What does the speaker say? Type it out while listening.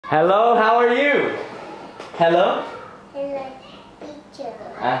Hello, how are you? Hello? Hello, teacher.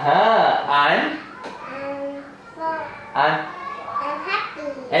 I'm I'm happy.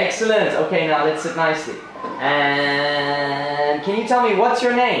 excellent. Okay, now let's sit nicely. And can you tell me what's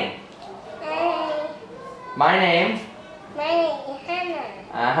your name? Hi. My name? My name is Hannah.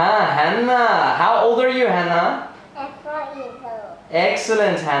 Hannah. How old are you, Hannah? I'm 4 years old.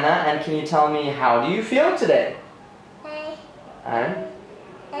 Excellent, Hannah. And can you tell me how do you feel today? I'm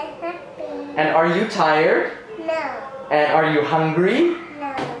And happy. are you tired? No. And are you hungry?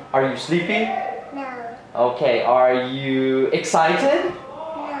 No. Are you sleepy? No. Okay, are you excited?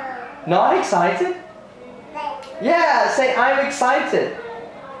 No. Not excited? Yeah, say I'm excited.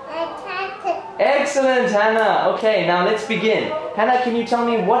 I'm excited. Excellent, Hannah. Okay, now let's begin. Hannah, can you tell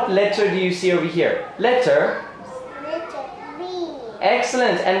me what letter do you see over here? Letter? Letter B.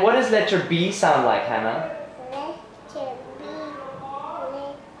 Excellent. And what does letter B sound like, Hannah? Letter B.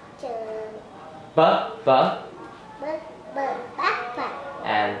 Letter B, B, B.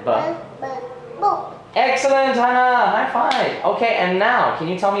 and B. Book. Excellent, Hannah. High five. Okay, and now can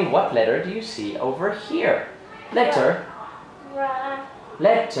you tell me what letter do you see over here? Letter. Ra.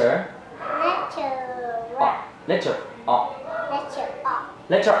 Letter. Letter ra. Letter O. Letter R.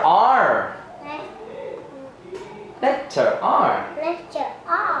 Letter R. Letter R. Letter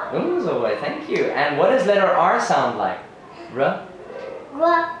R. Zoe, thank you. And what does letter R sound like? R.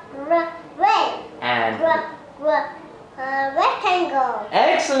 Red. And Rectangle.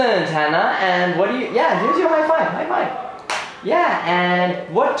 excellent, Hannah. And what do you? Yeah, here's your high five. High five. Yeah.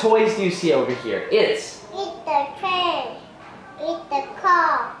 And what toys do you see over here? It's The train. The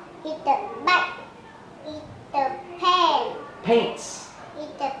car. The bike. The pen. paints.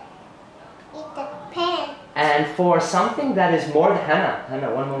 The pen. And for something that is more than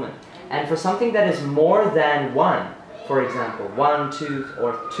Hannah, one moment. And for something that is more than one, for example, 1, 2,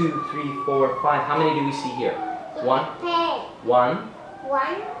 or 2, 3, 4, 5. How many do we see here? One. Pen. 1.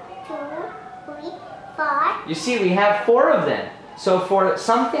 1, 2, 3, 4. You see, we have 4 of them. So for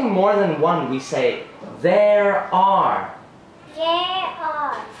something more than one, we say there are There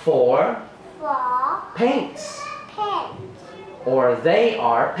are 4 4 paints, pens. or they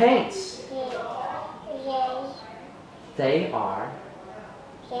are paints. Yes. They are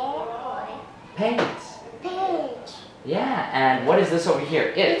There are paints. pens. Yeah, and what is this over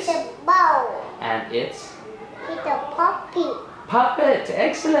here? It's It's. a bowl. And it's It's a puppy. puppet.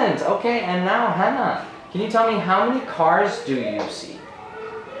 Excellent. Okay, and now Hannah, can you tell me how many cars do you see?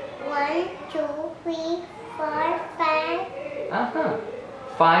 1, 2, 3, 4, 5.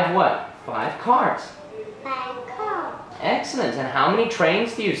 5 what? 5 cars. 5 cars. Excellent. And how many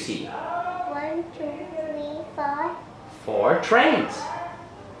trains do you see? 1, 2, 3, 4. 4 trains.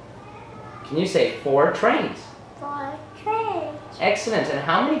 Can you say 4 trains? 4 trains. Excellent. And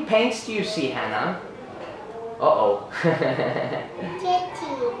how many paints do you see, Hannah? Uh-oh.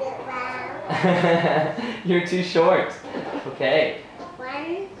 Kitty, the round. You're too short. Okay.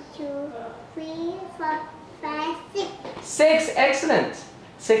 1, 2, 3, 4, 5, 6. 6. Excellent.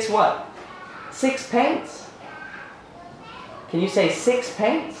 6 what? 6 paints. Can you say 6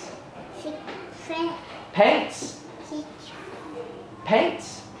 paints? 6 friends. Paints. 6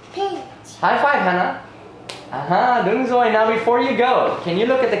 Paints. pins. High five, Hannah. Đúng rồi. Now before you go, can you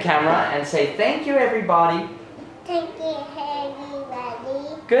look at the camera and say thank you, everybody? Thank you,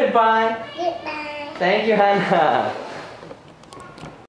 everybody. Goodbye. Goodbye. Thank you, Hannah.